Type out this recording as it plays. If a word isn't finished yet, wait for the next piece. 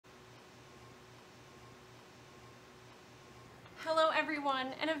everyone,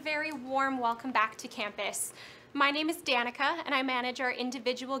 and a very warm welcome back to campus. My name is Danica, and I manage our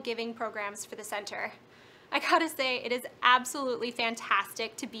individual giving programs for the center. I gotta say, it is absolutely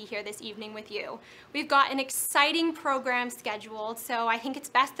fantastic to be here this evening with you. We've got an exciting program scheduled, so I think it's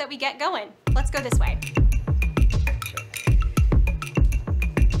best that we get going. Let's go this way.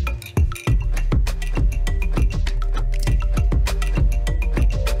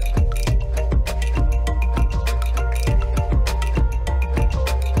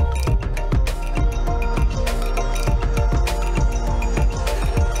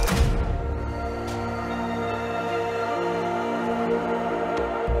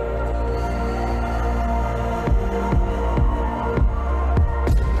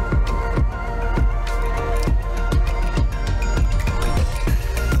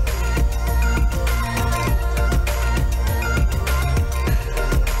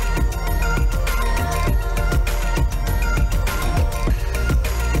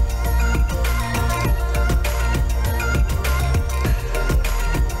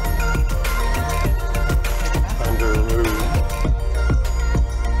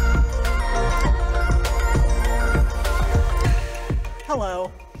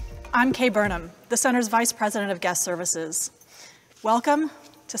 Hello, I'm Kay Burnham, the Center's Vice President of Guest Services. Welcome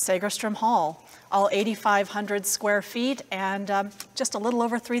to Segerstrom Hall, all 8,500 square feet and just a little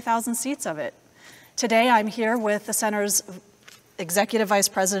over 3,000 seats of it. Today I'm here with the Center's Executive Vice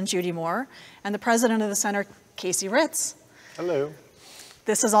President Judy Moore and the President of the Center, Casey Ritz. Hello.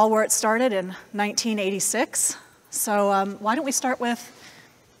 This is all where it started in 1986. So why don't we start with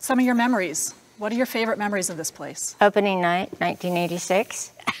some of your memories? What are your favorite memories of this place? Opening night,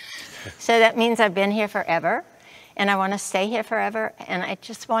 1986. So that means I've been here forever, and I want to stay here forever, and I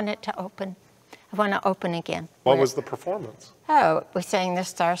just want it to open. I want to open again. What was the performance? Oh, we sang the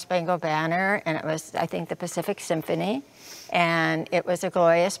Star Spangled Banner, and it was, I think, the Pacific Symphony, and it was a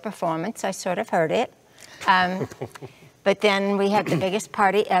glorious performance. I sort of heard it. But then we had the biggest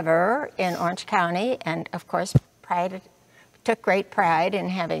party ever in Orange County, and of course, took great pride in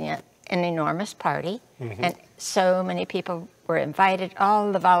having it. An enormous party, and so many people were invited,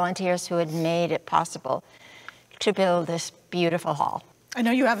 all the volunteers who had made it possible to build this beautiful hall. I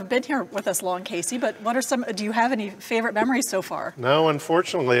know you haven't been here with us long, Casey, but what are some, do you have any favorite memories so far? No,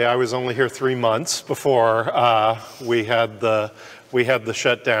 unfortunately, I was only here 3 months before we had the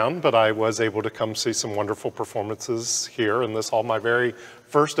shutdown, but I was able to come see some wonderful performances here in this hall. My very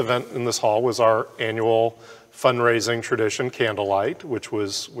first event in this hall was our annual fundraising tradition, Candlelight, which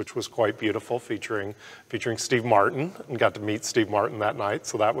was quite beautiful, featuring Steve Martin, and got to meet Steve Martin that night.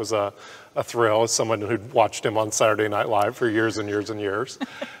 So that was a thrill as someone who'd watched him on Saturday Night Live for years and years and years.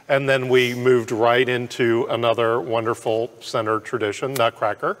 And then we moved right into another wonderful center tradition,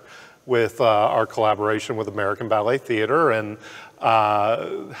 Nutcracker, with our collaboration with American Ballet Theater. And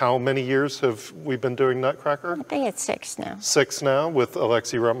how many years have we been doing Nutcracker? I think it's 6 now. 6 now, with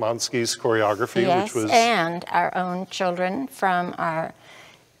Alexei Ratmansky's choreography, yes, which was... and our own children from our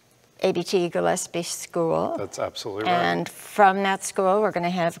ABT Gillespie School. That's absolutely right. And from that school, we're going to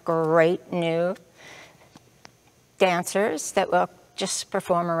have great new dancers that will just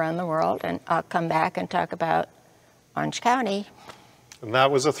perform around the world, and I'll come back and talk about Orange County. And that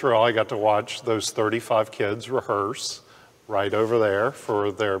was a thrill. I got to watch those 35 kids rehearse right over there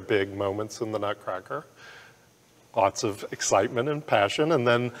for their big moments in the Nutcracker. Lots of excitement and passion. And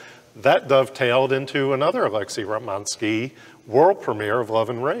then that dovetailed into another Alexei Ratmansky world premiere of Love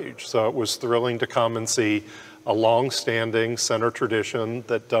and Rage. So it was thrilling to come and see a long-standing center tradition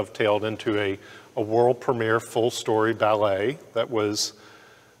that dovetailed into a world premiere full-story ballet that was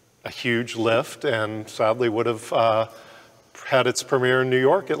a huge lift and sadly would have had its premiere in New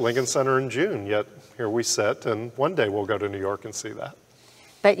York at Lincoln Center in June, yet here we sit, and one day we'll go to New York and see that.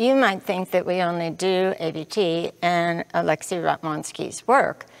 But you might think that we only do ABT and Alexei Ratmansky's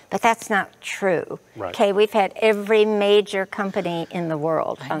work, but that's not true. Right. Okay, we've had every major company in the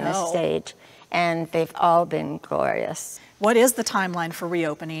world on this stage, and they've all been glorious. What is the timeline for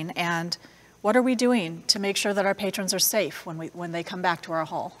reopening, and what are we doing to make sure that our patrons are safe when they come back to our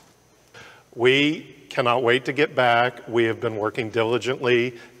hall? We cannot wait to get back. We have been working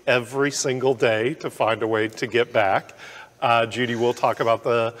diligently every single day to find a way to get back. Judy will talk about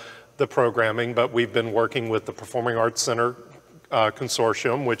the programming, but we've been working with the Performing Arts Center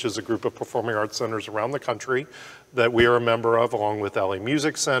Consortium, which is a group of performing arts centers around the country that we are a member of, along with LA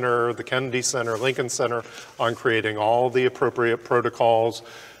Music Center, the Kennedy Center, Lincoln Center, on creating all the appropriate protocols.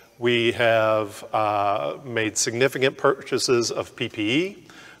 We have made significant purchases of PPE.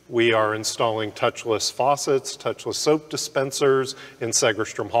 We are installing touchless faucets, touchless soap dispensers in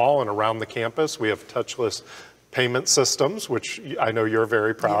Segerstrom Hall and around the campus. We have touchless payment systems, which I know you're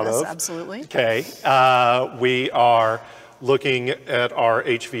very proud of. Yes, absolutely. Okay. We are looking at our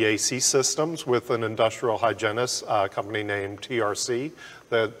HVAC systems with an industrial hygienist company named TRC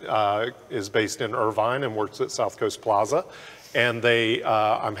that is based in Irvine and works at South Coast Plaza. And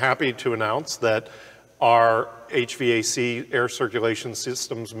I'm happy to announce that our HVAC air circulation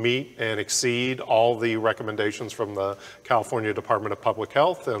systems meet and exceed all the recommendations from the California Department of Public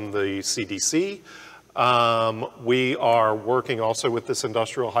Health and the CDC. We are working also with this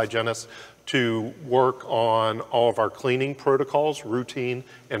industrial hygienist to work on all of our cleaning protocols, routine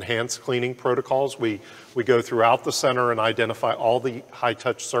enhanced cleaning protocols. We go throughout the center and identify all the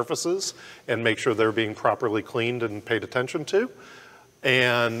high-touch surfaces and make sure they're being properly cleaned and paid attention to.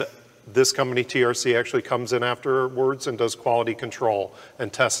 And this company, TRC, actually comes in afterwards and does quality control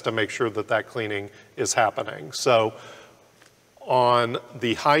and tests to make sure that that cleaning is happening. So on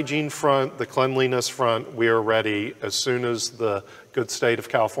the hygiene front, the cleanliness front, we are ready. As soon as the good state of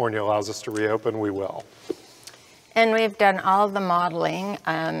California allows us to reopen, we will. And we've done all the modeling,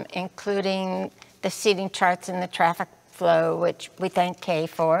 including the seating charts and the traffic flow, which we thank Kay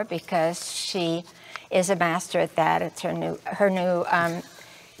for because she is a master at that. It's her new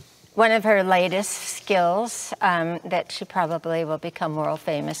one of her latest skills that she probably will become world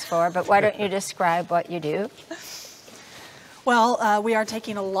famous for. But why don't you describe what you do? Well, we are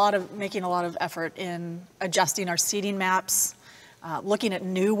making a lot of effort in adjusting our seating maps, looking at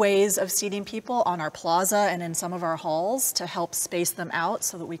new ways of seating people on our plaza and in some of our halls to help space them out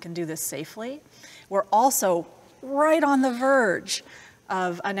so that we can do this safely. We're also right on the verge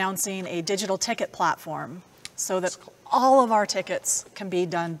of announcing a digital ticket platform so that all of our tickets can be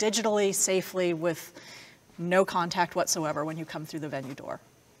done digitally, safely, with no contact whatsoever when you come through the venue door.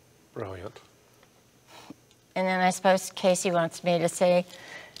 Brilliant. And then I suppose Casey wants me to say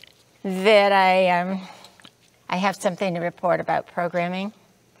that I have something to report about programming.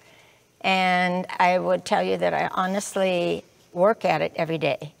 And I would tell you that I honestly work at it every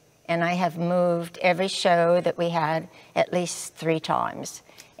day. And I have moved every show that we had at least 3 times.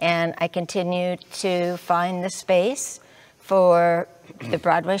 And I continue to find the space for the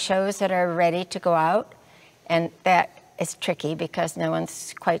Broadway shows that are ready to go out. And that is tricky because no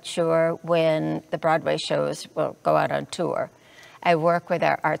one's quite sure when the Broadway shows will go out on tour. I work with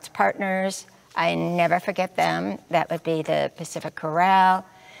our arts partners. I never forget them. That would be the Pacific Chorale,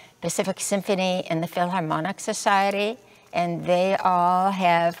 Pacific Symphony, and the Philharmonic Society. And they all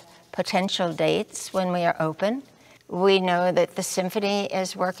have potential dates when we are open. We know that the Symphony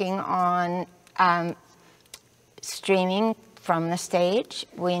is working on streaming from the stage.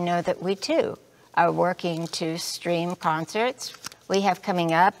 We know that we too are working to stream concerts. We have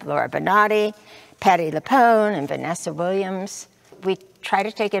coming up Laura Benatti, Patti LuPone, and Vanessa Williams. We try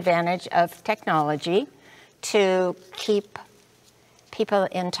to take advantage of technology to keep people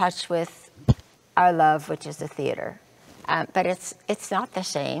in touch with our love, which is the theater. But it's not the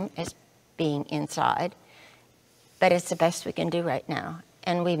same as being inside, but it's the best we can do right now.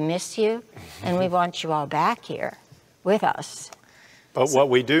 And we miss you, and we want you all back here with us. But what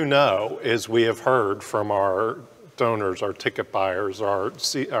we do know is we have heard from our donors, our ticket buyers, our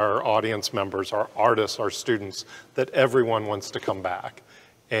audience members, our artists, our students, that everyone wants to come back.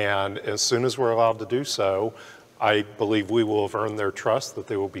 And as soon as we're allowed to do so, I believe we will have earned their trust that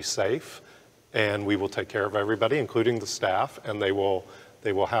they will be safe, and we will take care of everybody, including the staff, and they will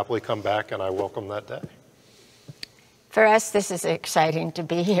happily come back, and I welcome that day. For us, this is exciting to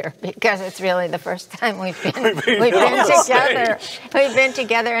be here because it's really the first time we've been together. We've been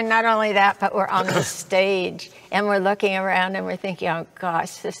together, and not only that, but we're on the stage, and we're looking around, and we're thinking, oh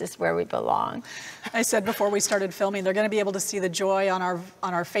gosh, this is where we belong. I said before we started filming, they're going to be able to see the joy on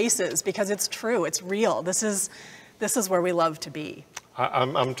our faces because it's true, it's real. This is where we love to be.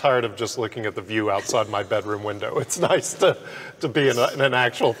 I'm tired of just looking at the view outside my bedroom window. It's nice to be in an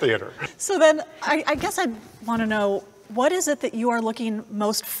actual theater. So then, I guess I'd want to know, what is it that you are looking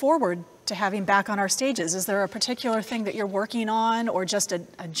most forward to having back on our stages? Is there a particular thing that you're working on, or just a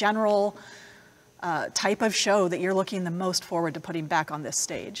general type of show that you're looking the most forward to putting back on this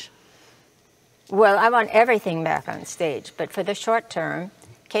stage? Well, I want everything back on stage, but for the short term,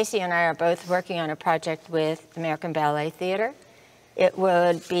 Casey and I are both working on a project with American Ballet Theater. It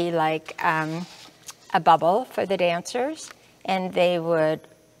would be like a bubble for the dancers, and they would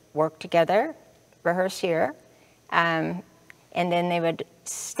work together, rehearse here, and then they would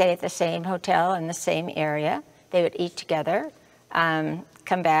stay at the same hotel in the same area. They would eat together,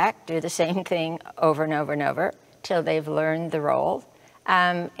 come back, do the same thing over and over and over till they've learned the role.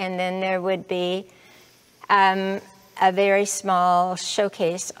 And then there would be a very small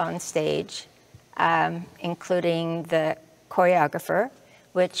showcase on stage including the choreographer,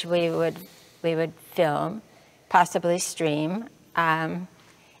 which we would film, possibly stream, and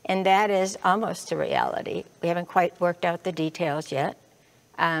that is almost a reality. We haven't quite worked out the details yet,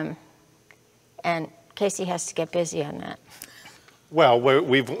 and Casey has to get busy on that. Well,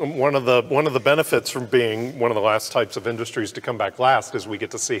 one of the benefits from being one of the last types of industries to come back last is we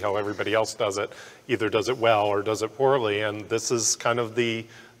get to see how everybody else does it, either does it well or does it poorly, and this is kind of the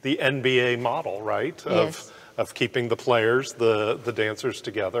NBA model, right? Yes. Of keeping the players, the dancers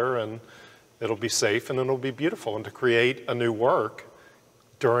together, and it'll be safe and it'll be beautiful. And to create a new work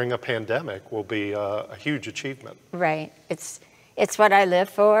during a pandemic will be a huge achievement. Right. It's what I live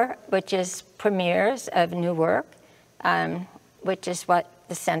for, which is premieres of new work. Which is what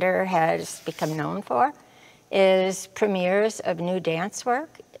the center has become known for, is premieres of new dance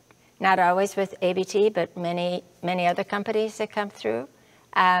work, not always with ABT, but many other companies that come through.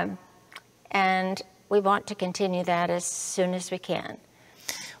 And we want to continue that as soon as we can.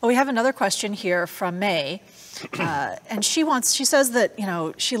 Well, we have another question here from May, and she says that, you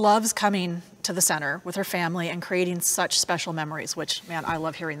know, she loves coming to the center with her family and creating such special memories, which, man, I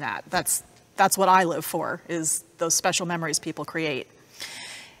love hearing that. That's what I live for, is those special memories people create.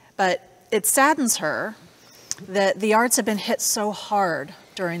 But it saddens her that the arts have been hit so hard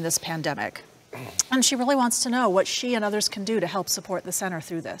during this pandemic. And she really wants to know what she and others can do to help support the center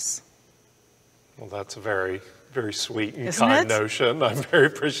through this. Well, that's a very, very sweet and Isn't kind it? notion. I'm very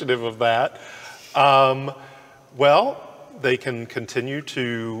appreciative of that. Well, they can continue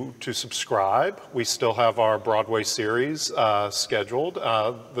to subscribe. We still have our Broadway series scheduled.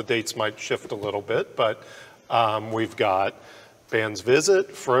 The dates might shift a little bit, but we've got Band's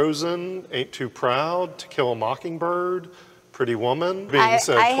Visit, Frozen, Ain't Too Proud, To Kill a Mockingbird, Pretty Woman. I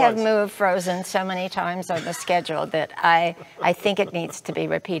have moved Frozen so many times on the schedule that I think it needs to be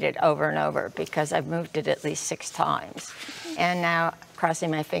repeated over and over, because I've moved it at least 6 times. And now,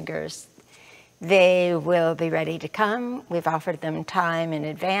 crossing my fingers, they will be ready to come. We've offered them time in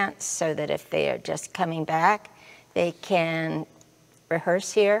advance so that if they are just coming back, they can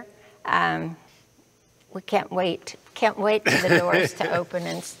rehearse here. We can't wait. Can't wait for the doors to open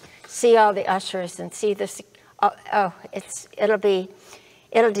and see all the ushers and see this. It'll be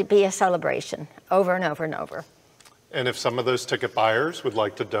a celebration over and over and over. And if some of those ticket buyers would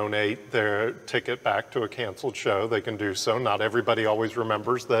like to donate their ticket back to a canceled show, they can do so. Not everybody always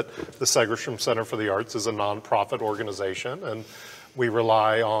remembers that the Segerstrom Center for the Arts is a nonprofit organization, and we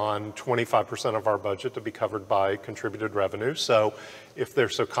rely on 25% of our budget to be covered by contributed revenue. So if they're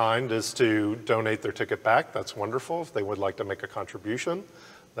so kind as to donate their ticket back, that's wonderful. If they would like to make a contribution,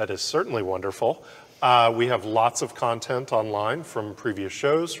 that is certainly wonderful. We have lots of content online from previous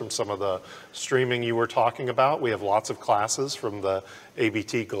shows, from some of the streaming you were talking about. We have lots of classes from the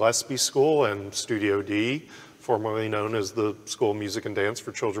ABT Gillespie School and Studio D, formerly known as the School of Music and Dance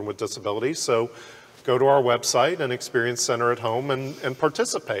for Children with Disabilities. So go to our website and experience Center at Home and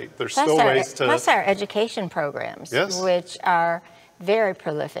participate. There's still ways to... Plus our education programs, yes, which are very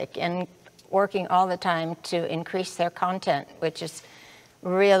prolific and working all the time to increase their content, which is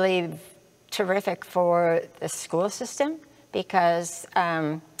really terrific for the school system, because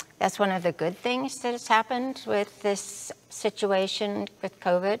that's one of the good things that has happened with this situation with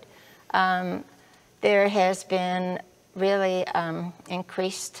COVID. There has been really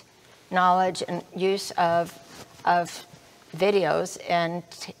increased knowledge and use of videos, and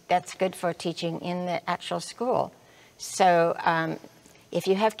that's good for teaching in the actual school. So if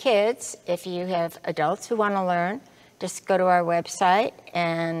you have kids, if you have adults who want to learn, just go to our website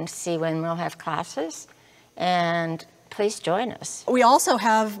and see when we'll have classes, and please join us. We also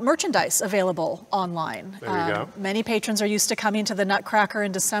have merchandise available online. There you go. Many patrons are used to coming to the Nutcracker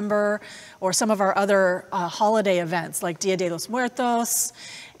in December, or some of our other holiday events like Dia de los Muertos,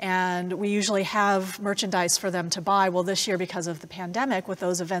 and we usually have merchandise for them to buy. Well, this year, because of the pandemic, with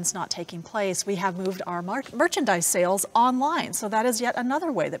those events not taking place, we have moved our merchandise sales online. So that is yet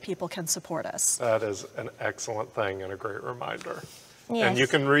another way that people can support us. That is an excellent thing and a great reminder. Yes. And you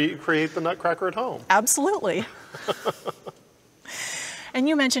can recreate the Nutcracker at home. Absolutely. And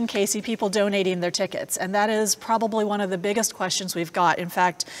you mentioned, Casey, people donating their tickets, and that is probably one of the biggest questions we've got. In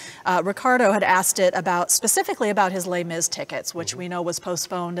fact, Ricardo had asked it specifically about his Les Mis tickets, which we know was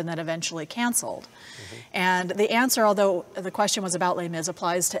postponed and then eventually canceled. And the answer, although the question was about Les Mis,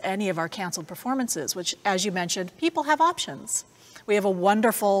 applies to any of our canceled performances, which, as you mentioned, people have options. We have a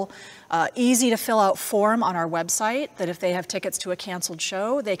wonderful, easy to fill out form on our website that if they have tickets to a canceled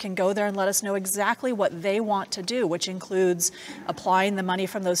show, they can go there and let us know exactly what they want to do, which includes applying the money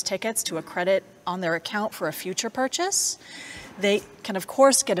from those tickets to a credit on their account for a future purchase. they can, of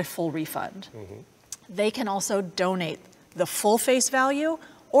course, get a full refund. They can also donate the full face value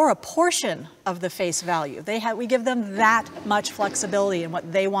or a portion of the face value. We give them that much flexibility in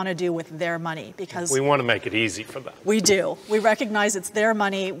what they want to do with their money, because we want to make it easy for them. We do. We recognize it's their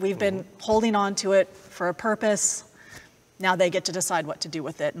money. We've been holding on to it for a purpose. Now they get to decide what to do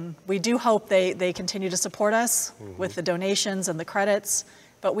with it. And we do hope they continue to support us with the donations and the credits,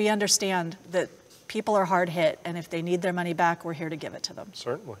 but we understand that people are hard hit, and if they need their money back, we're here to give it to them.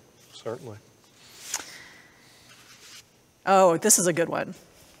 Certainly, certainly. Oh, this is a good one.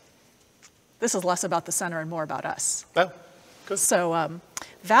 This is less about the center and more about us. Oh, good. So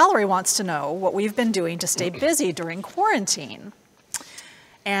Valerie wants to know what we've been doing to stay busy during quarantine.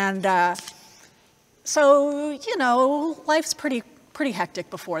 And so, you know, life's pretty hectic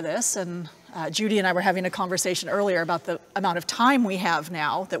before this, and Judy and I were having a conversation earlier about the amount of time we have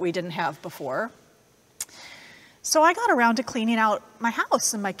now that we didn't have before. So I got around to cleaning out my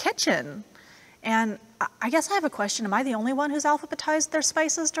house and my kitchen, and I guess I have a question. Am I the only one who's alphabetized their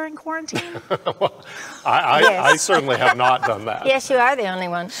spices during quarantine? Well, I certainly have not done that. Yes, you are the only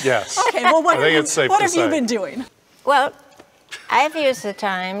one. Yes. Okay, well, what what have you been doing? Well, I've used the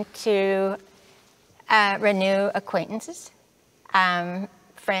time to renew acquaintances,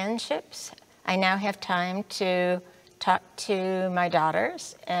 friendships. I now have time to talk to my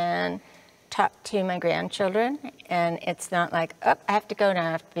daughters and talk to my grandchildren. And it's not like, oh, I have to go now,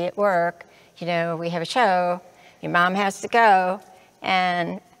 I have to be at work. You know, we have a show, your mom has to go.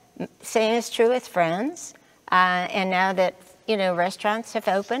 And same is true with friends. And now that, you know, restaurants have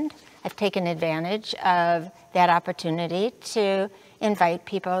opened, I've taken advantage of that opportunity to invite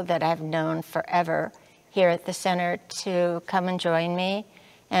people that I've known forever here at the center to come and join me.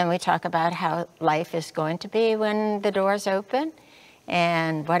 And we talk about how life is going to be when the doors open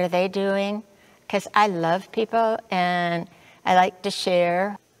and what are they doing. Because I love people and I like to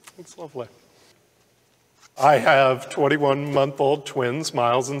share. It's lovely. I have 21-month-old twins,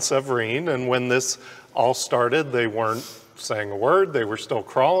 Miles and Severine, and when this all started, they weren't saying a word. They were still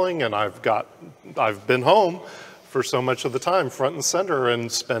crawling, and I've been home for so much of the time, front and center,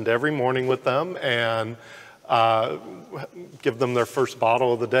 and spend every morning with them and give them their first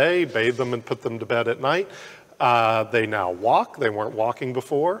bottle of the day, bathe them and put them to bed at night. They now walk. They weren't walking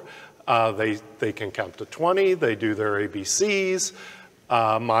before. They can count to 20. They do their ABCs.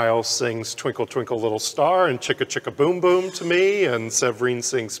 Miles sings Twinkle Twinkle Little Star and Chicka Chicka Boom Boom to me, and Severine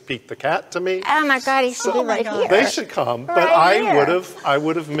sings Pete the Cat to me. Oh my God, he should be right here. They should come, but I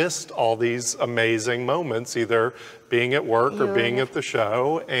would have missed all these amazing moments, either being at work or being at the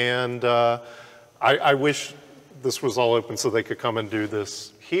show, and I wish this was all open so they could come and do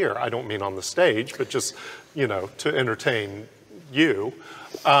this here. I don't mean on the stage, but just, you know, to entertain you.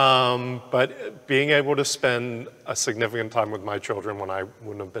 But being able to spend a significant time with my children when I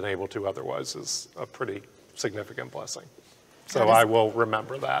wouldn't have been able to otherwise is a pretty significant blessing. So I will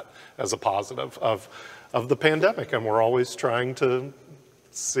remember that as a positive of the pandemic, and we're always trying to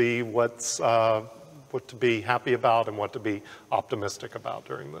see what to be happy about and what to be optimistic about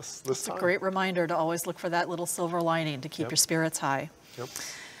during this time. It's a great reminder to always look for that little silver lining to keep your spirits high. Yep.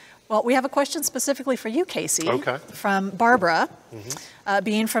 Well, we have a question specifically for you, Casey, okay. from Barbara.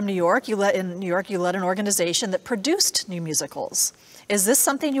 Being from New York, you led an organization that produced new musicals. Is this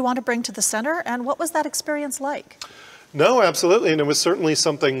something you want to bring to the center, and what was that experience like? No, absolutely, and it was certainly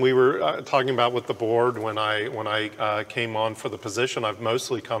something we were talking about with the board when I came on for the position. I've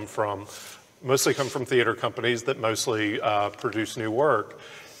mostly come from theater companies that mostly produce new work,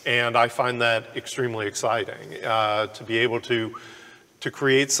 and I find that extremely exciting to be able to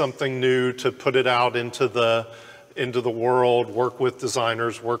create something new, to put it out into the world, work with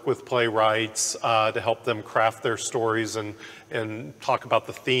designers, work with playwrights, to help them craft their stories and talk about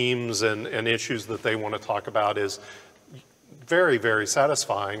the themes and issues that they want to talk about is very, very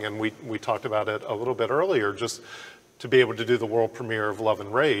satisfying. And we talked about it a little bit earlier, just to be able to do the world premiere of Love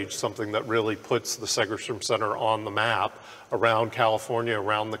and Rage, something that really puts the Segerstrom Center on the map around California,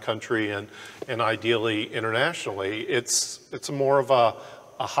 around the country, and ideally internationally. It's more of a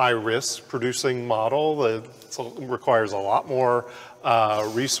high-risk producing model that requires a lot more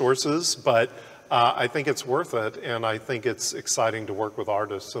resources, but I think it's worth it, and I think it's exciting to work with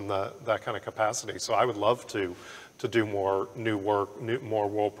artists in that kind of capacity. So I would love to do more new work, more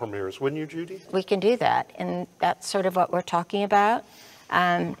world premieres. Wouldn't you, Judy? We can do that, and that's sort of what we're talking about.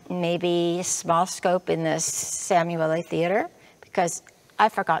 Maybe small scope in the Samueli Theater, because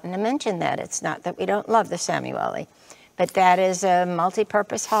I've forgotten to mention that. It's not that we don't love the Samueli, but that is a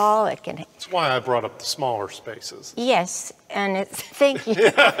multi-purpose hall. It can. That's why I brought up the smaller spaces. Yes, and it's, thank you.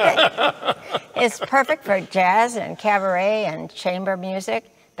 It's perfect for jazz and cabaret and chamber music,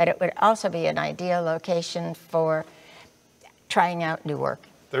 but it would also be an ideal location for trying out new work.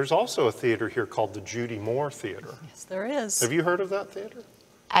 There's also a theater here called the Judy Moore Theater. Yes, there is. Have you heard of that theater?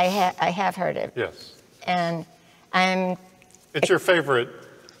 I have heard it. Yes. And It's your favorite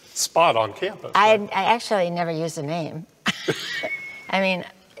spot on campus. I Right? actually never use the name. I mean,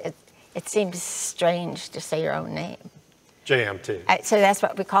 it seems strange to say your own name. JMT. So that's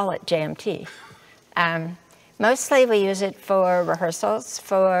what we call it, JMT. Mostly we use it for rehearsals,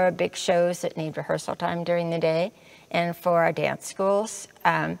 for big shows that need rehearsal time during the day, and for our dance schools.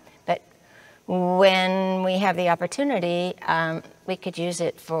 But when we have the opportunity, we could use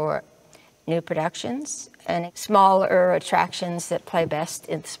it for new productions and smaller attractions that play best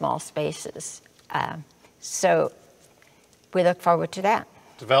in small spaces. So we look forward to that.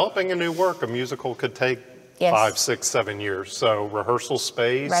 Developing a new work, a musical could take Yes. 5, 6, 7 years. So rehearsal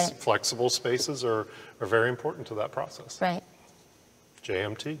space, Right. flexible spaces are very important to that process. Right.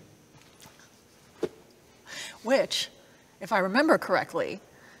 JMT. Which, if I remember correctly,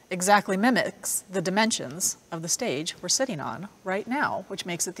 exactly mimics the dimensions of the stage we're sitting on right now, which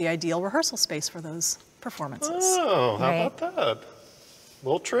makes it the ideal rehearsal space for those performances. Oh, how Right. about that?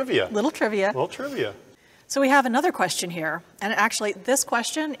 Little trivia. Little trivia. Little trivia. So we have another question here, and actually this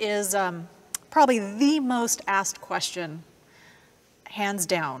question is probably the most asked question, hands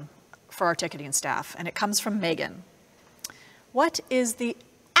down, for our ticketing staff, and it comes from Megan. What is the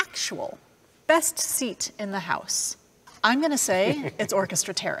actual best seat in the house? I'm going to say it's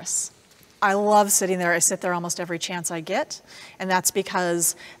Orchestra Terrace. I love sitting there. I sit there almost every chance I get, and that's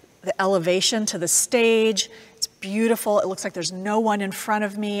because the elevation to the stage, it's beautiful. It looks like there's no one in front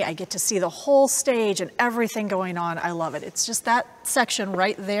of me. I get to see the whole stage and everything going on. I love it. It's just that section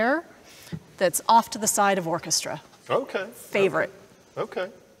right there that's off to the side of orchestra. Okay. Favorite. Okay.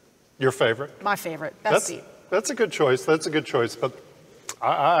 Your favorite? My favorite. Best seat. That's a good choice. That's a good choice, but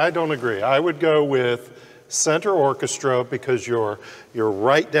I don't agree. I would go with center orchestra because you're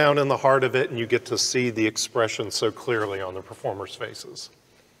right down in the heart of it and you get to see the expression so clearly on the performers' faces.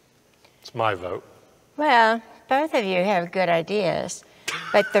 It's my vote. Well, both of you have good ideas,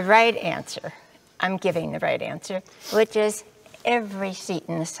 but the right answer, I'm giving the right answer, which is every seat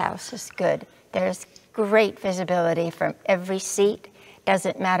in this house is good. There's great visibility from every seat.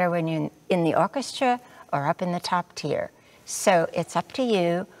 Doesn't matter when you're in the orchestra or up in the top tier. So it's up to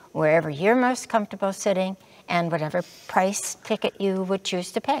you, wherever you're most comfortable sitting and whatever price ticket you would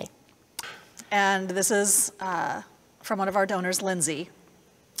choose to pay. And this is from one of our donors, Lindsay.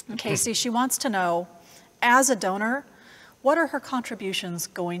 Casey, she wants to know, as a donor, what are her contributions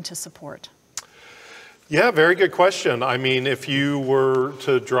going to support? Yeah, very good question. I mean, if you were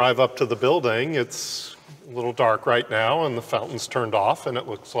to drive up to the building, it's a little dark right now and the fountain's turned off and it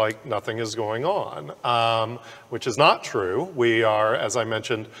looks like nothing is going on, which is not true. We are, as I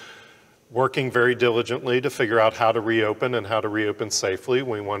mentioned, working very diligently to figure out how to reopen and how to reopen safely.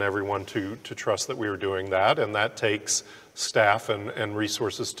 We want everyone to trust that we are doing that, and that takes staff and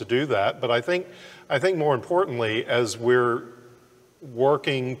resources to do that. But I think more importantly, as we're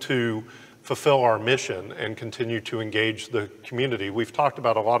working to fulfill our mission and continue to engage the community, we've talked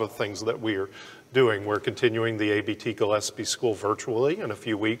about a lot of things that we are doing. We're continuing the ABT Gillespie School virtually. In a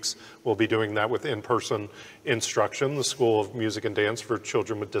few weeks, we'll be doing that with in-person instruction. The School of Music and Dance for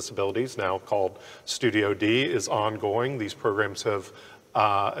Children with Disabilities, now called Studio D, is ongoing. These programs have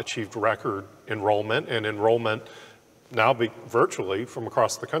achieved record enrollment, and enrollment now virtually from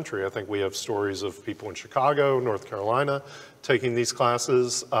across the country. I think we have stories of people in Chicago, North Carolina, taking these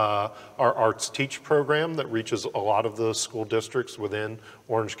classes. Our Arts Teach program that reaches a lot of the school districts within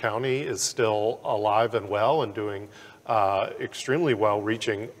Orange County is still alive and well and doing extremely well,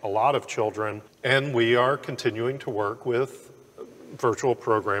 reaching a lot of children. And we are continuing to work with virtual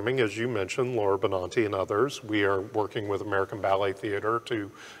programming, as you mentioned, Laura Benanti and others. We are working with American Ballet Theater to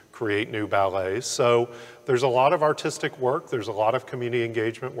create new ballets. So there's a lot of artistic work, there's a lot of community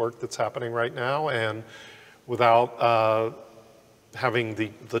engagement work that's happening right now, and without having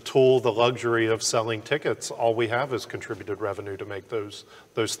the tool, the luxury of selling tickets, all we have is contributed revenue to make those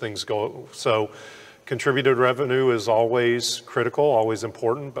things go. So contributed revenue is always critical, always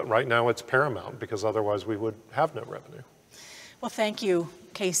important, but right now it's paramount because otherwise we would have no revenue. Well, thank you,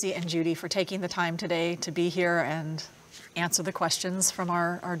 Casey and Judy, for taking the time today to be here and answer the questions from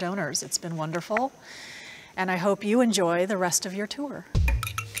our donors. It's been wonderful, and I hope you enjoy the rest of your tour.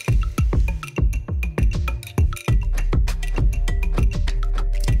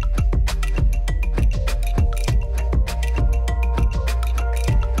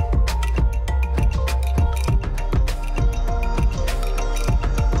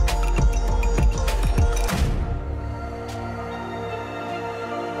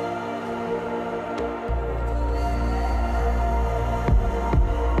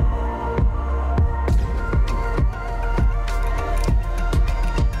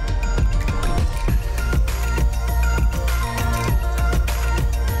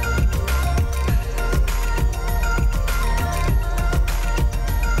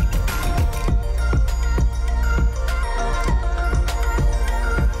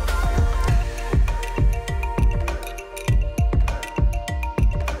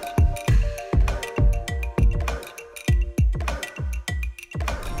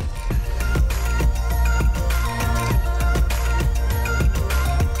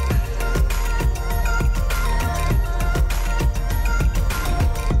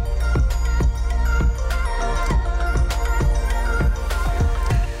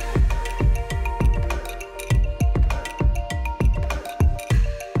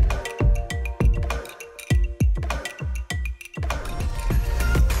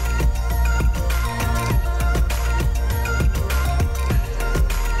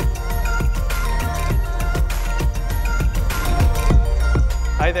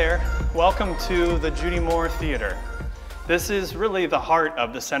 Hi there. Welcome to the Judy Moore Theater. This is really the heart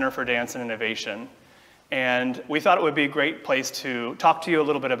of the Center for Dance and Innovation. And we thought it would be a great place to talk to you a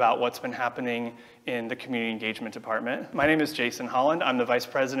little bit about what's been happening in the Community Engagement Department. My name is Jason Holland. I'm the Vice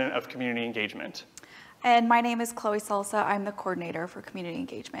President of Community Engagement. And my name is Chloe Salsa. I'm the coordinator for Community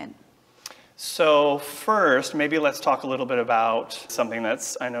Engagement. So first, maybe let's talk a little bit about something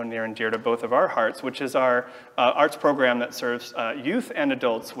that's, I know, near and dear to both of our hearts, which is our arts program that serves youth and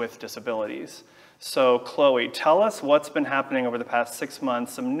adults with disabilities. So Chloe, tell us what's been happening over the past 6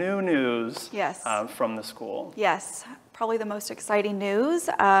 months, some new news from the school. Yes, probably the most exciting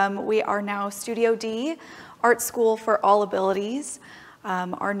news. We are now Studio D, Art School for All Abilities.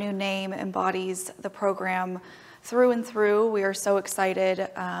 Our new name embodies the program through and through. We are so excited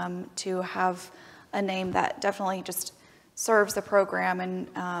to have a name that definitely just serves the program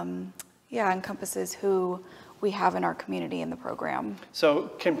and encompasses who we have in our community in the program. So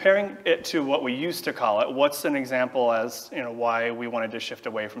comparing it to what we used to call it, what's an example as why we wanted to shift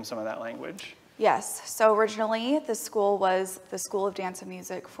away from some of that language? Yes, so originally the school was the School of Dance and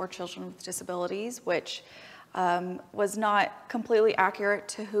Music for Children with Disabilities, which was not completely accurate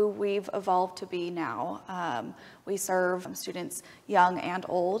to who we've evolved to be now. We serve students young and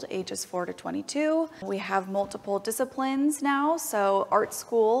old, ages 4 to 22. We have multiple disciplines now, so art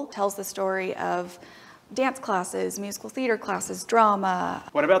school tells the story of dance classes, musical theater classes, drama.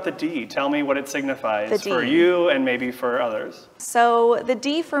 What about the D? Tell me what it signifies The D. for you and maybe for others. So the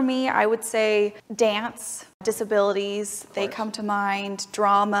D for me, I would say dance, disabilities, they come to mind,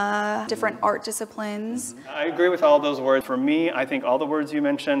 drama, different art disciplines. I agree with all those words. For me, I think all the words you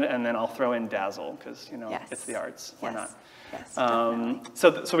mentioned, and then I'll throw in dazzle, because it's the arts. Why not? Yes,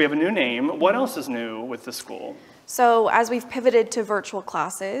 so we have a new name. What else is new with the school? So as we've pivoted to virtual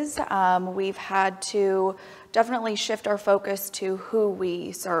classes, we've had to definitely shift our focus to who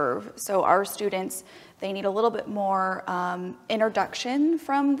we serve. So our students, they need a little bit more introduction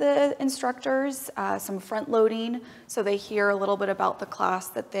from the instructors, some front loading, so they hear a little bit about the class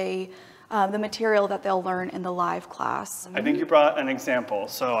that the material that they'll learn in the live class. I think you brought an example,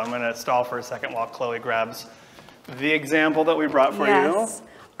 so I'm going to stall for a second while Chloe grabs the example that we brought for you.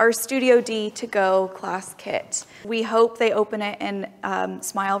 Our Studio D to Go class kit. We hope they open it and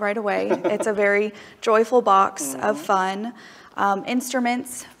smile right away. It's a very joyful box of fun.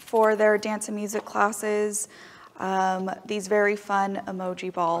 Instruments for their dance and music classes. These very fun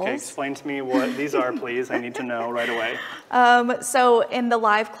emoji balls. Okay, explain to me what these are, please. I need to know right away. So in the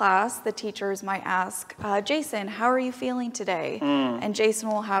live class, the teachers might ask, Jason, how are you feeling today? And Jason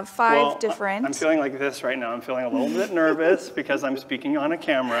will have five different... I'm feeling like this right now. I'm feeling a little bit nervous because I'm speaking on a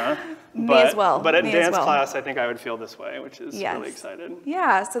camera. Me as well. But at dance class, I think I would feel this way, which is really excited.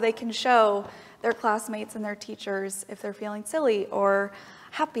 Yeah, so they can show their classmates and their teachers if they're feeling silly or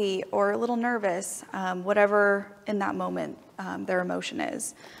happy or a little nervous, whatever in that moment their emotion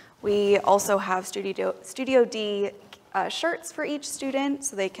is. We also have Studio D shirts for each student,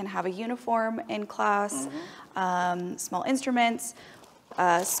 so they can have a uniform in class, small instruments,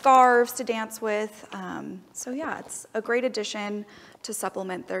 scarves to dance with. So yeah, it's a great addition to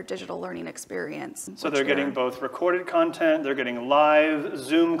supplement their digital learning experience. So they're getting both recorded content, they're getting live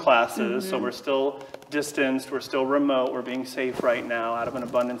Zoom classes, so we're still distanced, we're still remote, we're being safe right now out of an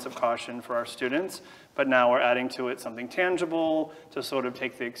abundance of caution for our students, but now we're adding to it something tangible to sort of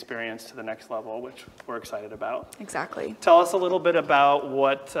take the experience to the next level, which we're excited about. Exactly. Tell us a little bit about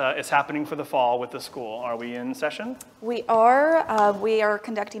what is happening for the fall with the school. Are we in session? We are. We are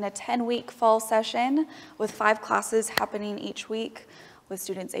conducting a 10-week fall session with 5 classes happening each week with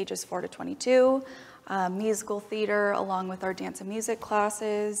students ages 4 to 22, musical theater along with our dance and music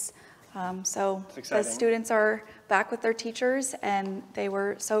classes. So the students are back with their teachers and they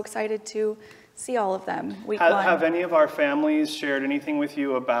were so excited to see all of them. Have any of our families shared anything with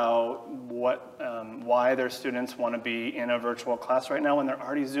you about why their students want to be in a virtual class right now when they're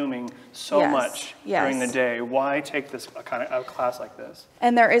already Zooming so much during the day? Why take this kind of a class like this?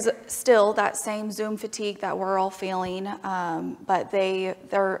 And there is still that same Zoom fatigue that we're all feeling, but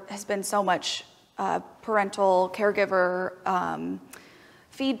there has been so much parental caregiver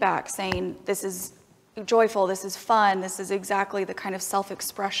feedback saying this is joyful, this is fun, this is exactly the kind of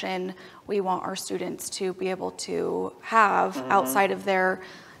self-expression we want our students to be able to have outside of their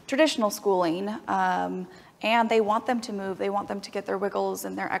traditional schooling. And they want them to move, they want them to get their wiggles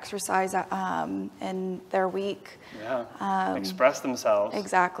and their exercise in their week. Yeah, express themselves.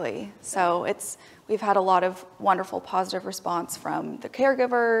 Exactly. So we've had a lot of wonderful positive response from the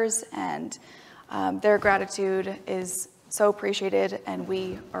caregivers, and their gratitude is so appreciated, and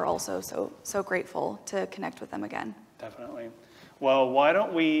we are also so grateful to connect with them again. Definitely. Well, why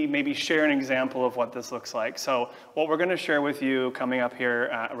don't we maybe share an example of what this looks like? So what we're going to share with you coming up here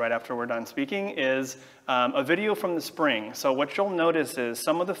right after we're done speaking is a video from the spring. So what you'll notice is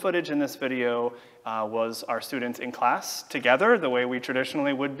some of the footage in this video was our students in class together, the way we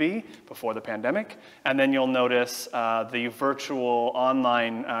traditionally would be before the pandemic. And then you'll notice the virtual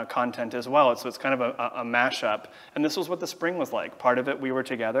online content as well. So it's kind of a mashup. And this was what the spring was like. Part of it we were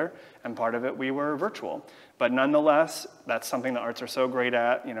together, and part of it we were virtual. But nonetheless, that's something the arts are so great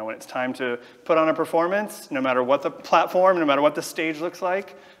at. You know, when it's time to put on a performance, no matter what the platform, no matter what the stage looks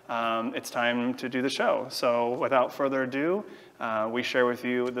like, it's time to do the show. So without further ado, we share with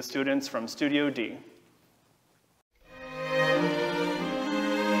you the students from Studio D.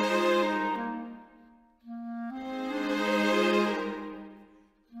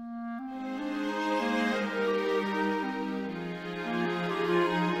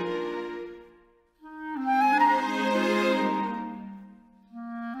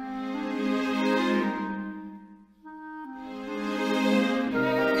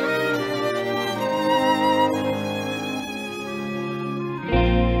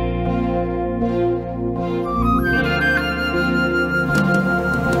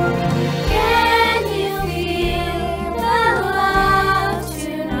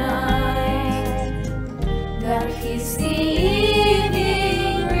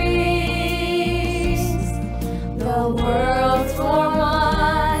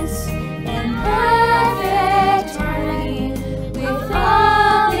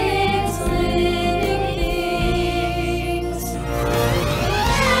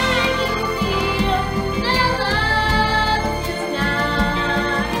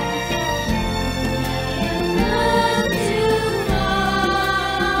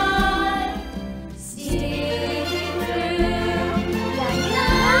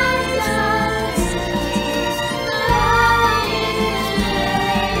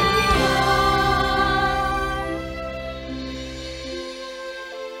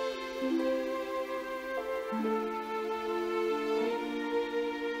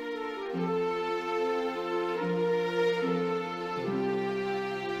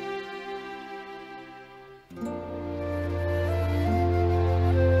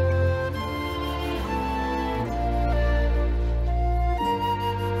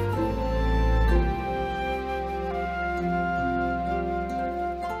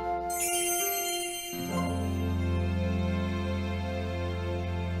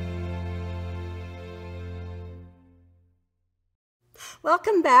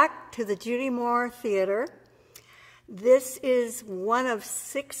 Welcome back to the Judy Moore Theater. This is one of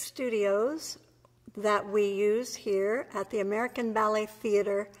 6 studios that we use here at the American Ballet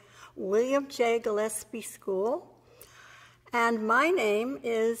Theater William J. Gillespie School. And my name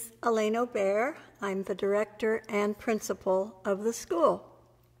is Elaine Aubert. I'm the director and principal of the school.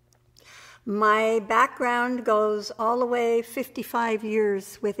 My background goes all the way 55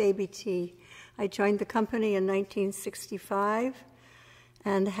 years with ABT. I joined the company in 1965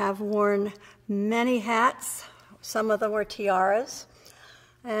 and have worn many hats. Some of them were tiaras.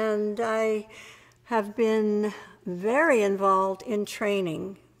 And I have been very involved in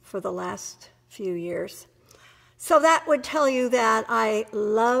training for the last few years. So that would tell you that I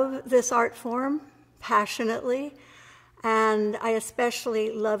love this art form passionately, and I especially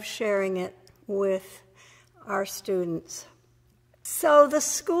love sharing it with our students. So the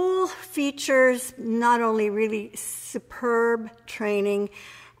school features not only really superb training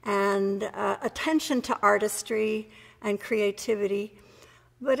and attention to artistry and creativity,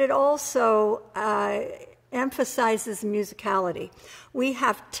 but it also emphasizes musicality. We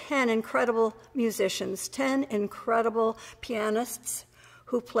have 10 incredible musicians, 10 incredible pianists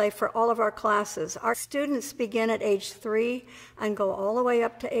who play for all of our classes. Our students begin at age 3 and go all the way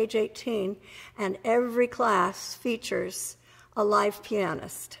up to age 18, and every class features a live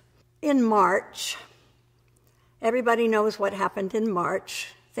pianist. In March, everybody knows what happened in March.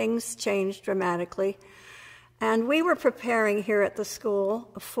 Things changed dramatically. And we were preparing here at the school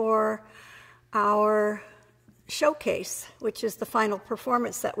for our showcase, which is the final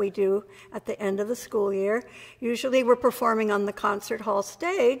performance that we do at the end of the school year. Usually we're performing on the concert hall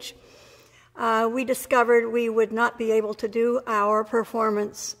stage. We discovered we would not be able to do our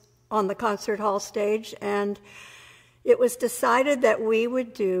performance on the concert hall stage, and it was decided that we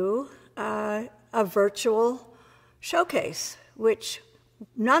would do a virtual showcase, which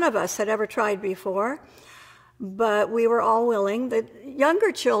none of us had ever tried before, but we were all willing. The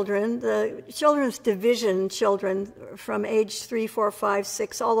younger children, the children's division children from age 3, 4, 5,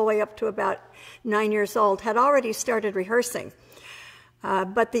 6, all the way up to about 9 years old, had already started rehearsing.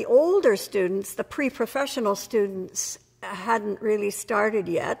 But the older students, the pre-professional students, hadn't really started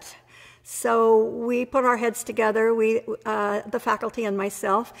yet. So we put our heads together, the faculty and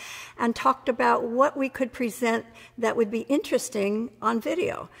myself, and talked about what we could present that would be interesting on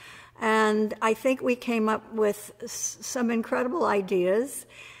video. And I think we came up with some incredible ideas.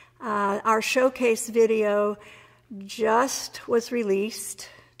 Our showcase video just was released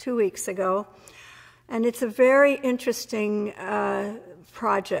 2 weeks ago, and it's a very interesting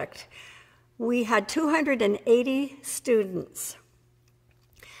project. We had 280 students.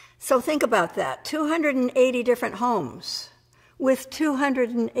 So think about that, 280 different homes with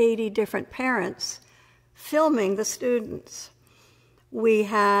 280 different parents filming the students. We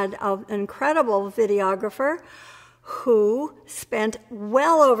had an incredible videographer who spent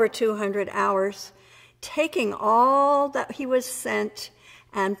well over 200 hours taking all that he was sent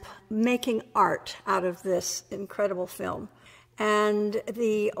and making art out of this incredible film. And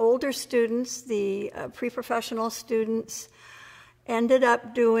the older students, the pre-professional students, ended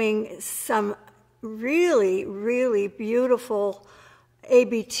up doing some really, really beautiful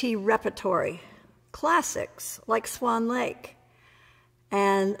ABT repertory, classics like Swan Lake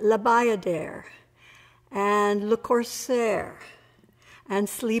and La Bayadere and Le Corsaire and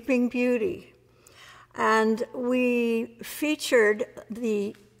Sleeping Beauty. And we featured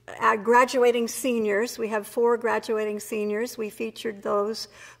the graduating seniors. We have 4 graduating seniors. We featured those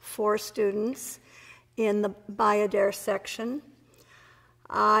 4 students in the Bayadere section.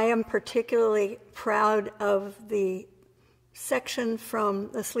 I am particularly proud of the section from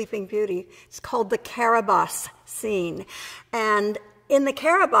the Sleeping Beauty. It's called the Carabas scene. And in the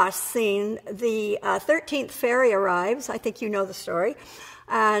Carabas scene, the 13th fairy arrives. I think you know the story.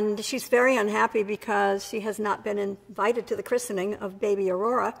 And she's very unhappy because she has not been invited to the christening of baby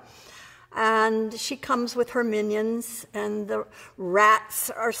Aurora. And she comes with her minions, and the rats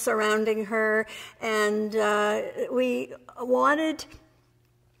are surrounding her. And we wanted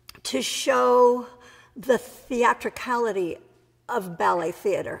to show the theatricality of ballet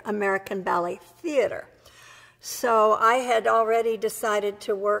theater, American ballet theater. So I had already decided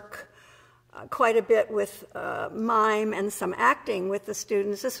to work quite a bit with mime and some acting with the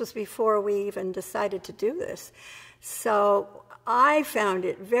students. This was before we even decided to do this. So I found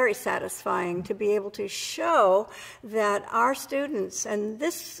it very satisfying to be able to show that our students, and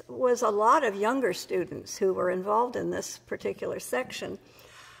this was a lot of younger students who were involved in this particular section,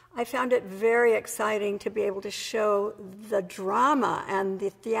 I found it very exciting to be able to show the drama and the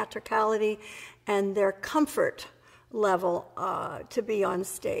theatricality and their comfort level to be on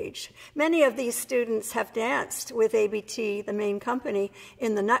stage. Many of these students have danced with ABT, the main company,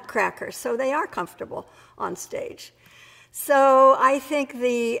 in the Nutcracker, so they are comfortable on stage. So I think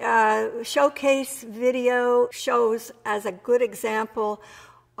the showcase video shows as a good example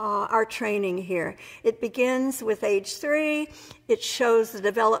our training here. It begins with age 3. It shows the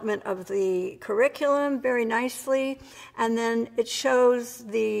development of the curriculum very nicely, and then it shows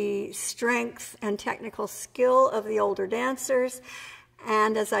the strength and technical skill of the older dancers,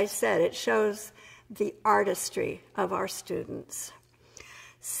 and as I said, it shows the artistry of our students.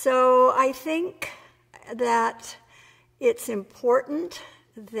 So I think that it's important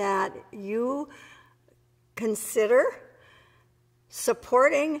that you consider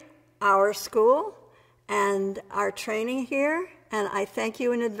supporting our school and our training here, and I thank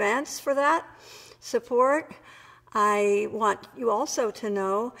you in advance for that support. I want you also to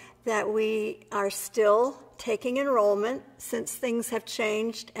know that we are still taking enrollment since things have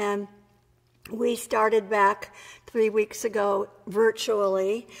changed, and we started back 3 weeks ago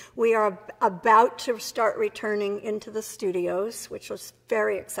virtually. We are about to start returning into the studios, which was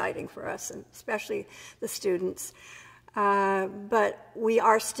very exciting for us, and especially the students. But we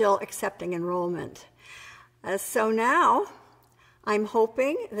are still accepting enrollment. So now I'm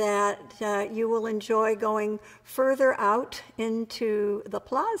hoping that you will enjoy going further out into the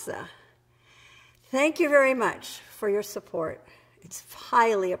plaza. Thank you very much for your support. It's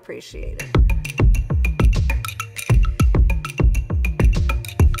highly appreciated.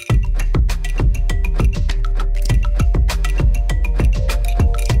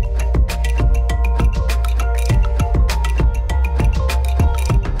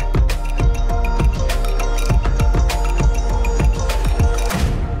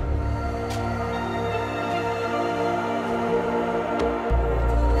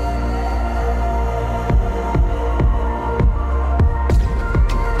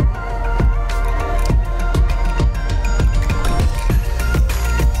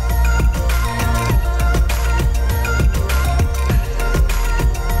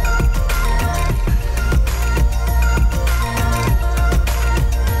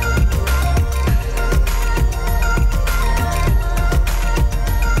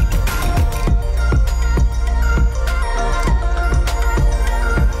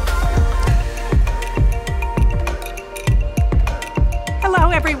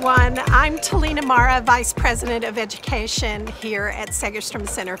 I'm Talina Mara, Vice President of Education here at Segerstrom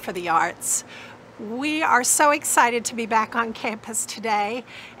Center for the Arts. We are so excited to be back on campus today,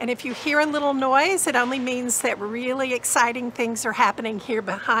 and if you hear a little noise, it only means that really exciting things are happening here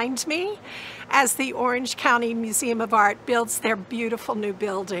behind me as the Orange County Museum of Art builds their beautiful new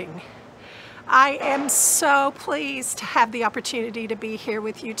building. I am so pleased to have the opportunity to be here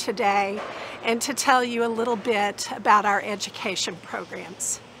with you today and to tell you a little bit about our education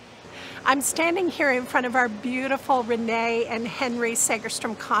programs. I'm standing here in front of our beautiful Renee and Henry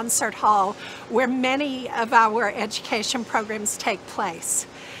Segerstrom Concert Hall, where many of our education programs take place.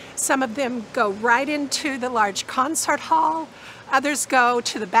 Some of them go right into the large concert hall, others go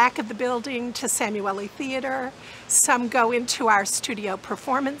to the back of the building to Samueli Theater, some go into our studio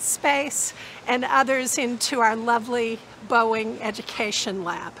performance space, and others into our lovely Boeing Education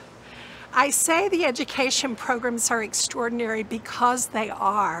Lab. I say the education programs are extraordinary because they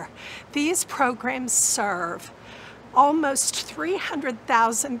are. These programs serve almost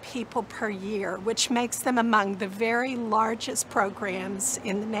 300,000 people per year, which makes them among the very largest programs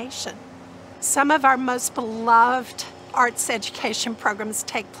in the nation. Some of our most beloved arts education programs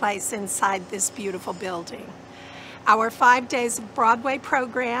take place inside this beautiful building. Our 5 Days of Broadway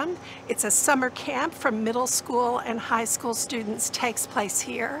program, it's a summer camp for middle school and high school students, takes place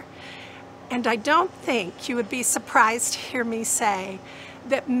here. And I don't think you would be surprised to hear me say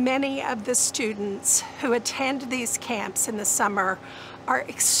that many of the students who attend these camps in the summer are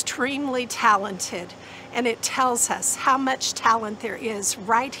extremely talented, and it tells us how much talent there is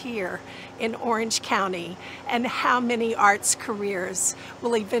right here in Orange County and how many arts careers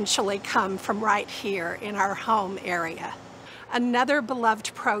will eventually come from right here in our home area. Another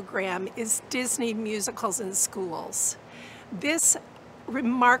beloved program is Disney Musicals in Schools. This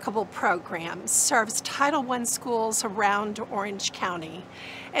remarkable program serves Title I schools around Orange County,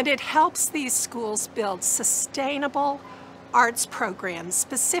 and it helps these schools build sustainable arts programs,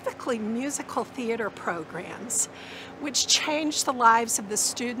 specifically musical theater programs, which change the lives of the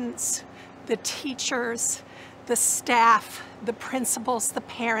students, the teachers, the staff, the principals, the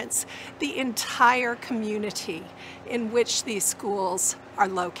parents, the entire community in which these schools are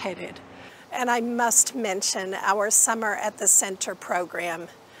located. And I must mention our Summer at the Center program.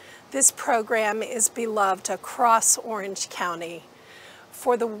 This program is beloved across Orange County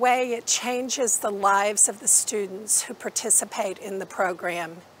for the way it changes the lives of the students who participate in the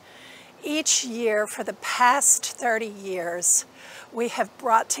program. Each year for the past 30 years, we have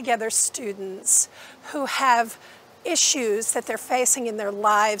brought together students who have issues that they're facing in their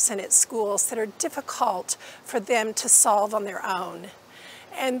lives and at schools that are difficult for them to solve on their own.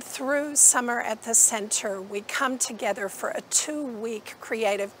 And through Summer at the Center, we come together for a 2-week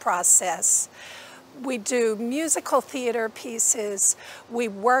creative process. We do musical theater pieces, we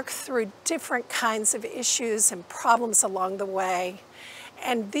work through different kinds of issues and problems along the way.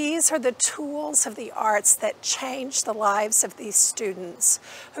 And these are the tools of the arts that change the lives of these students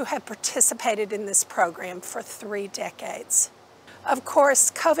who have participated in this program for 3 decades. Of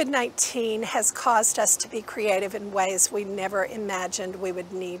course, COVID-19 has caused us to be creative in ways we never imagined we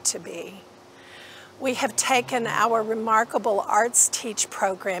would need to be. We have taken our remarkable Arts Teach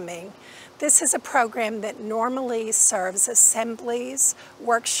programming. This is a program that normally serves assemblies,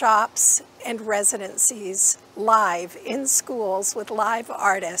 workshops, and residencies live in schools with live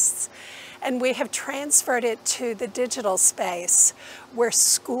artists. And we have transferred it to the digital space where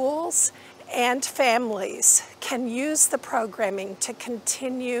schools and families can use the programming to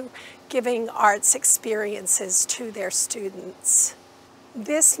continue giving arts experiences to their students.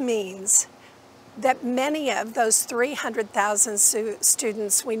 This means that many of those 300,000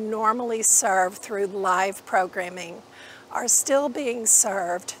 students we normally serve through live programming are still being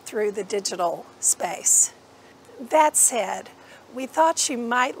served through the digital space. That said, we thought you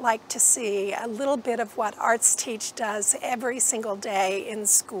might like to see a little bit of what Arts Teach does every single day in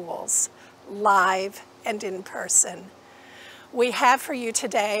schools, live and in person. We have for you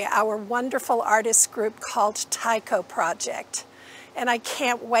today our wonderful artist group called Tycho Project, and I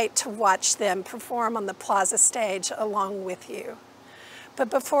can't wait to watch them perform on the Plaza stage along with you. But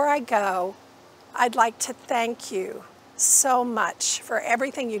before I go, I'd like to thank you so much for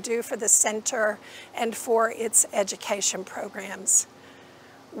everything you do for the center and for its education programs.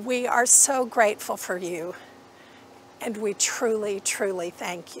 We are so grateful for you, and we truly, truly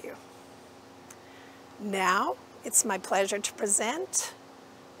thank you. Now, it's my pleasure to present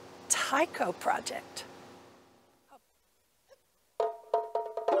Tycho Project.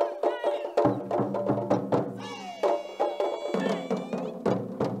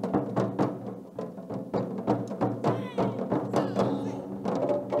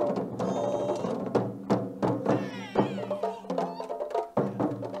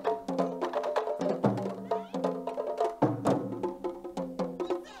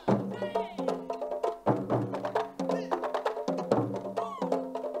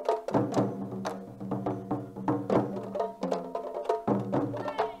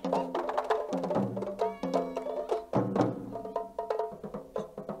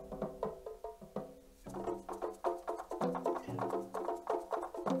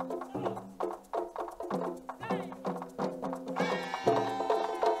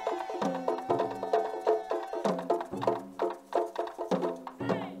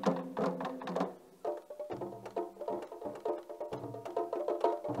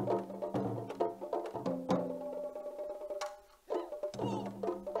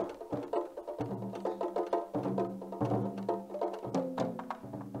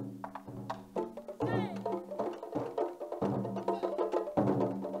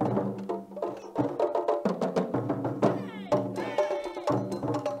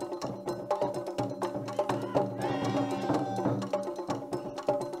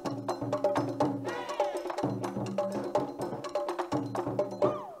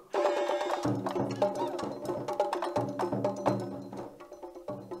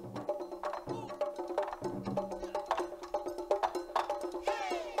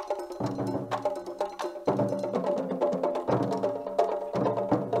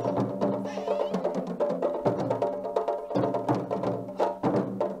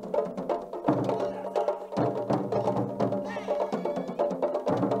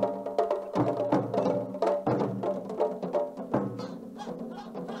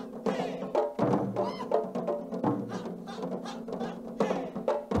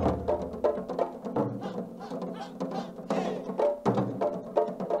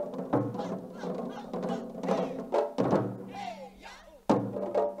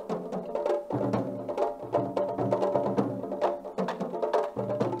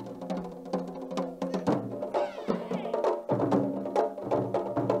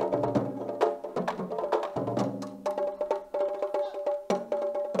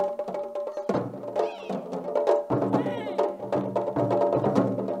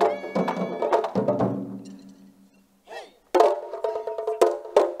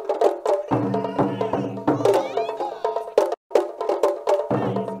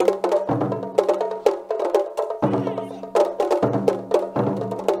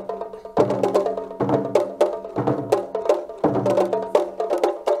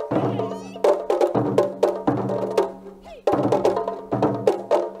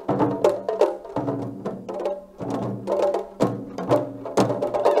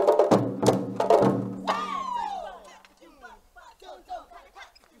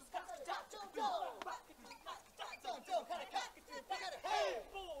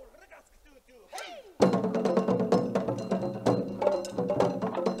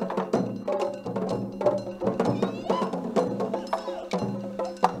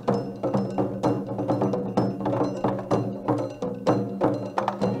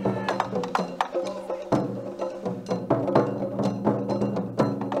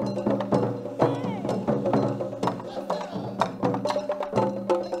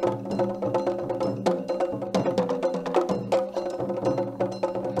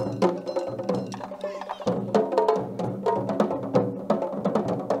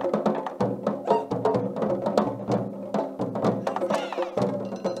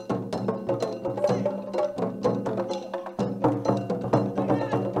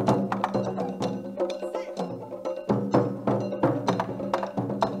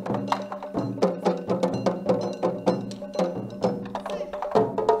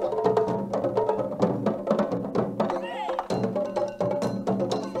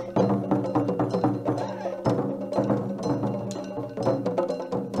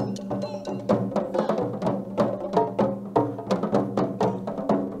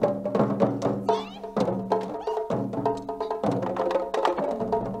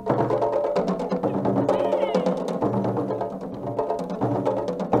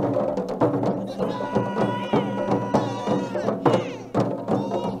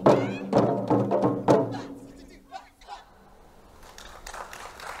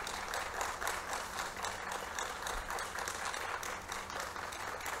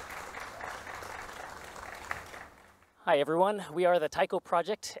 Hi everyone, we are the Taiko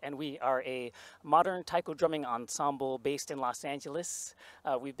Project and we are a modern taiko drumming ensemble based in Los Angeles.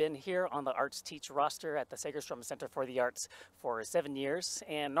 We've been here on the Arts Teach roster at the Segerstrom Center for the Arts for 7 years,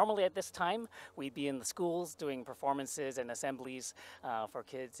 and normally at this time we'd be in the schools doing performances and assemblies for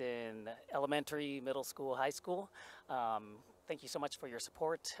kids in elementary, middle school, high school. Thank you so much for your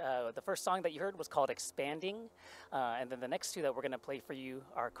support. The first song that you heard was called Expanding, and then the next two that we're going to play for you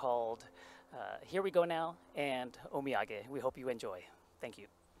are called Here We Go Now and Omiyage. We hope you enjoy. Thank you.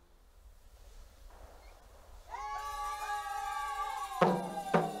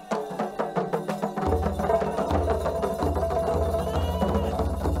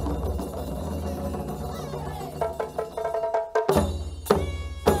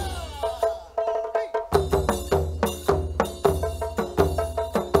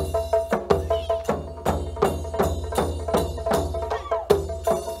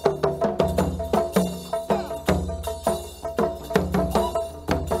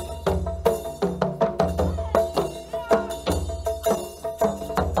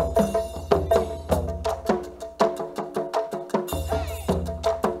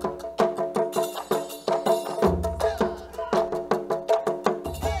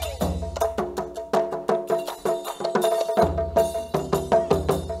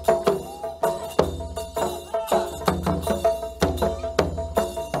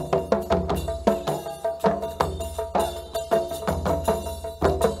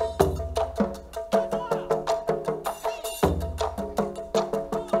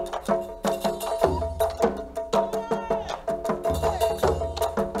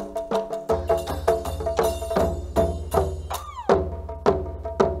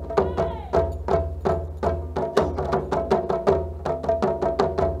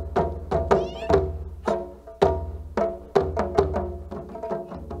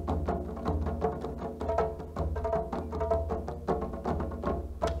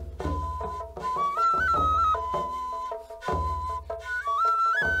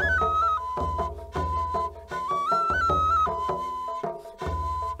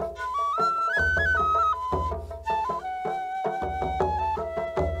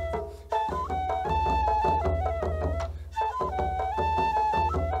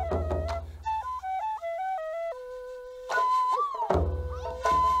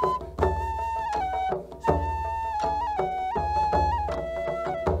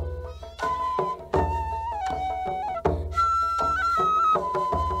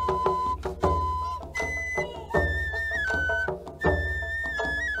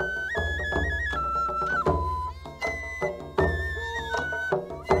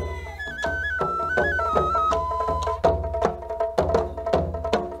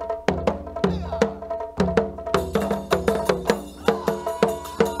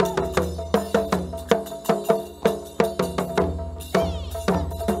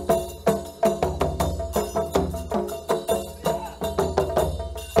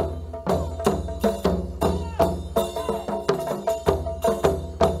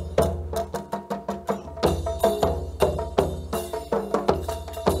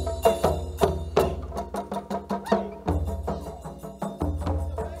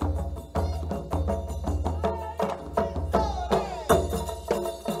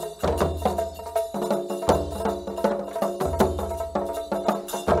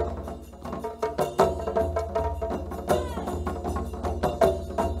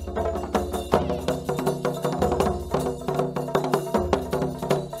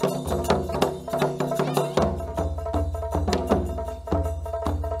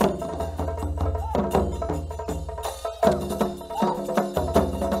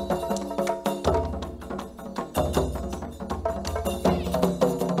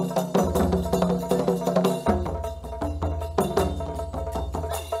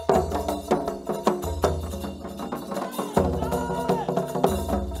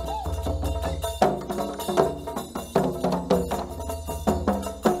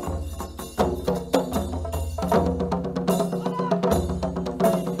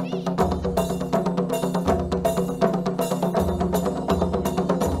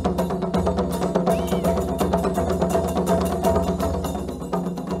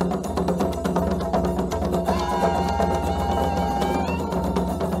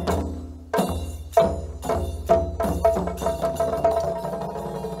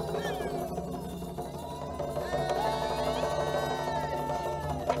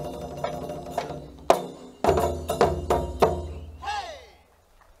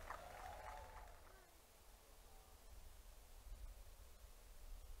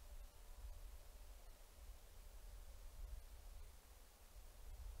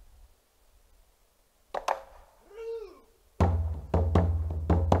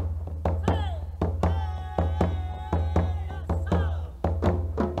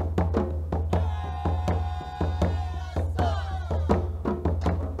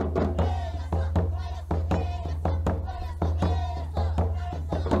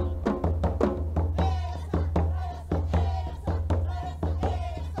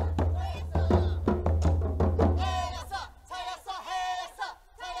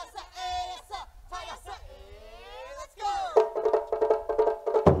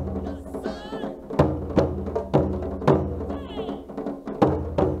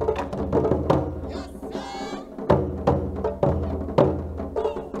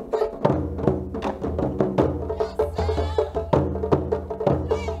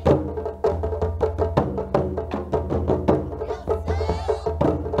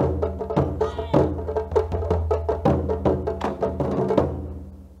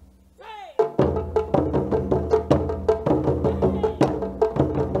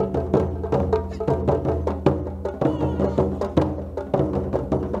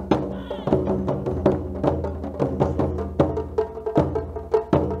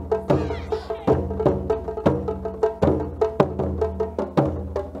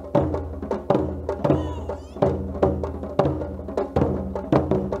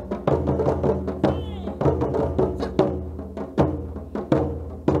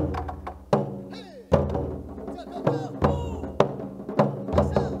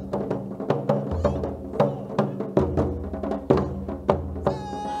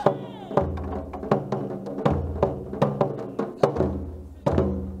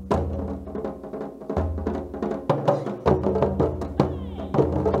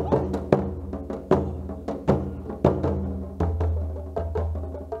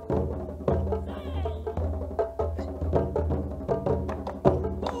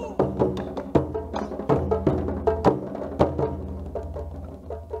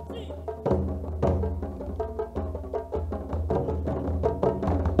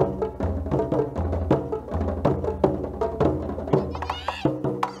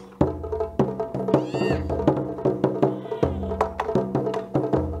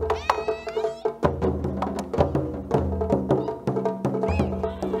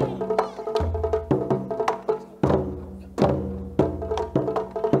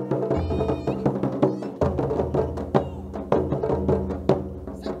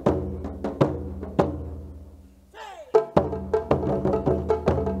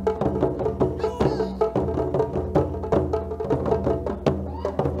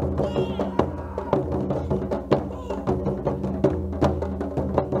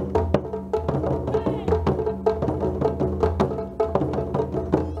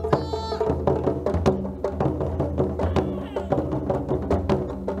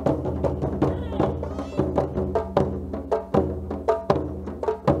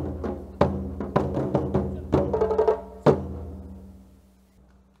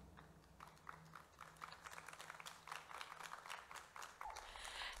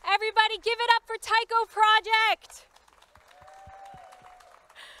 everybody, give it up for Tycho Project.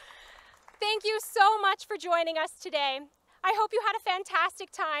 Thank you so much for joining us today. I hope you had a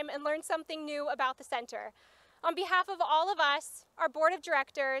fantastic time and learned something new about the center. On behalf of all of us, our board of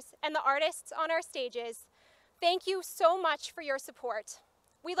directors, and the artists on our stages, thank you so much for your support.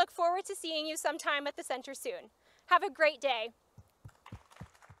 We look forward to seeing you sometime at the center soon. Have a great day.